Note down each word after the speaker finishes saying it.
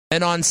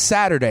And on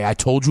Saturday, I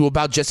told you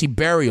about Jesse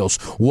Berrios.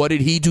 What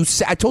did he do?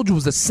 I told you it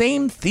was the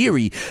same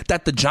theory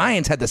that the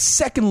Giants had the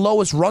second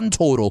lowest run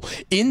total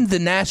in the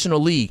National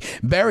League.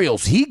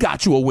 Berrios, he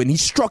got you a win. He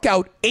struck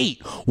out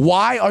 8.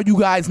 Why are you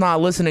guys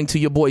not listening to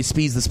your boy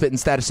Speeds, the spitting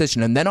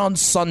statistician? And then on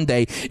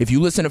Sunday, if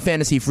you listen to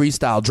Fantasy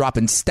Freestyle,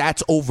 dropping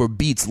stats over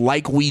beats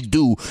like we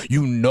do,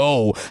 you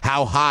know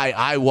how high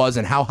I was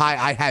and how high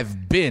I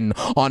have been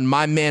on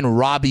my man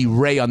Robbie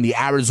Ray on the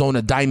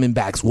Arizona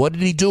Diamondbacks. What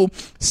did he do?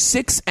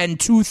 6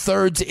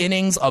 2/3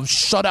 innings of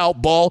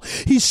shutout ball.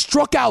 He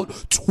struck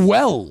out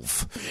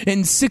 12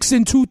 in 6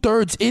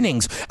 2/3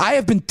 innings. I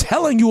have been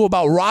telling you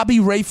about Robbie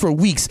Ray for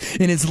weeks.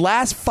 In his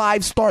last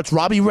 5 starts,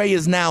 Robbie Ray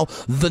is now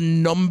the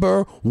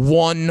number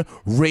 1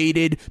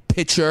 rated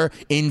pitcher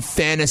in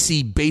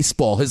fantasy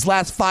baseball. His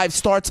last 5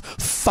 starts,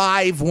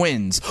 5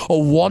 wins, a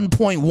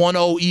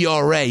 1.10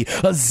 ERA,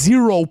 a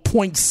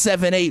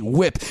 0.78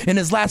 whip. In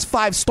his last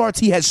 5 starts,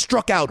 he has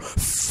struck out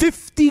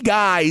 50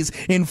 guys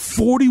in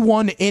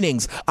 41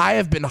 innings. I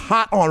have been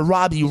hot on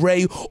Robbie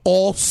Ray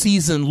all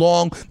season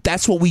long.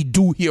 That's what we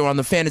do here on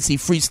the Fantasy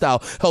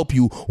Freestyle. Help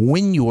you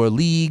win your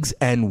leagues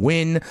and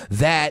win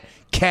that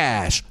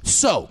cash.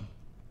 So,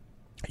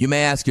 you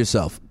may ask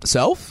yourself,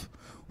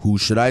 who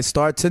should I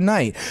start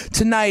tonight?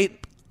 Tonight,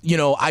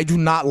 I do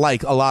not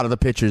like a lot of the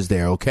pitchers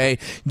there, okay?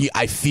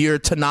 I fear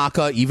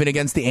Tanaka, even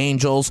against the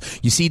Angels.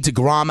 You see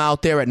DeGrom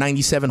out there at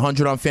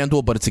 9,700 on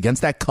FanDuel, but it's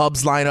against that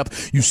Cubs lineup.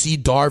 You see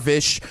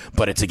Darvish,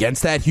 but it's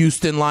against that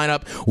Houston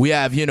lineup. We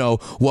have,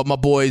 what my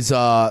boys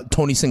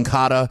Tony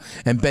Sincata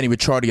and Benny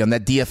Ricciardi on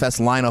that DFS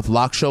lineup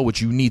lock show,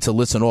 which you need to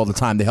listen all the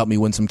time. They helped me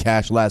win some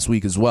cash last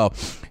week as well.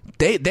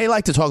 They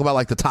like to talk about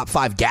like the top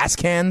 5 gas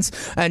cans.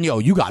 And,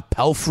 you got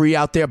Pelfrey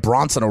out there,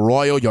 Bronson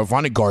Arroyo,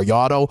 Giovanni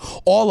Gallardo,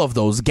 all of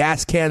those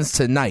gas cans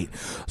tonight.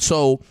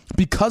 So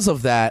because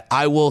of that,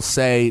 I will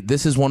say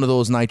this is one of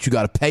those nights you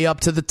got to pay up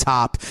to the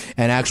top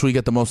and actually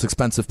get the most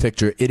expensive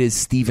picture. It is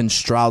Steven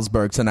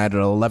Strasburg tonight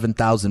at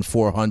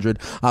 11,400.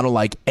 I don't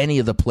like any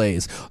of the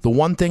plays. The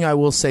one thing I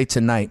will say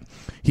tonight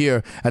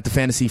here at the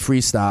Fantasy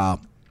Freestyle,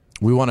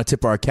 we want to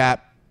tip our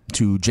cap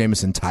to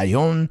Jameson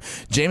Taillon.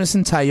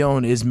 Jameson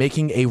Taillon is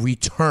making a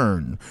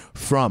return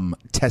from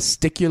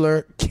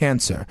testicular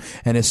cancer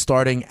and is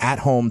starting at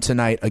home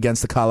tonight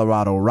against the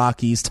Colorado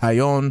Rockies.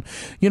 Taillon,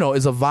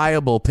 is a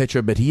viable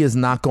pitcher, but he is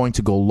not going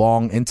to go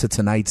long into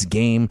tonight's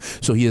game,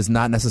 so he is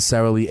not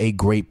necessarily a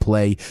great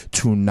play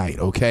tonight,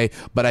 okay?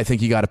 But I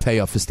think you got to pay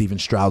up for Steven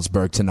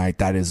Strasburg tonight.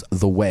 That is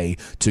the way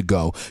to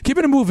go.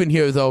 Keeping it moving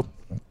here, though.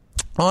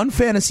 On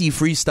Fantasy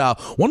Freestyle,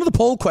 one of the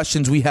poll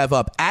questions we have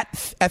up at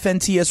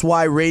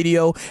FNTSY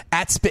Radio,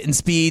 at Spittin'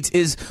 Speeds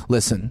is,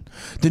 listen,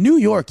 the New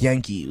York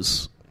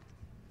Yankees,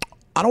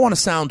 I don't want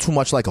to sound too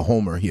much like a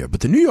homer here,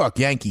 but the New York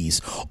Yankees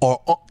are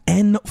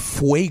en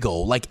fuego,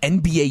 like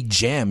NBA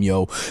Jam,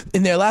 yo.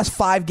 In their last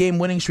 5-game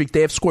winning streak,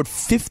 they have scored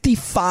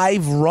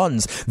 55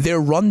 runs. Their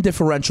run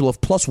differential of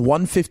plus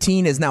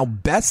 115 is now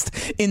best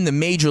in the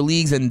major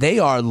leagues, and they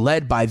are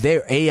led by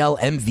their AL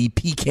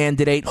MVP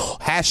candidate.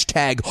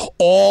 Hashtag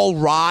all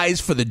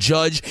rise for the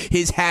Judge.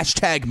 His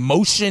hashtag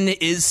motion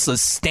is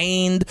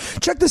sustained.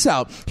 Check this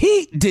out.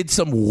 He did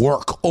some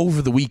work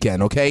over the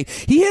weekend, okay?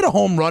 He hit a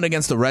home run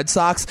against the Red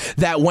Sox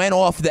that went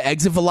off the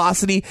exit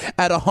velocity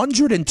at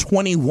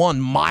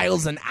 121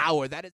 miles an hour. That is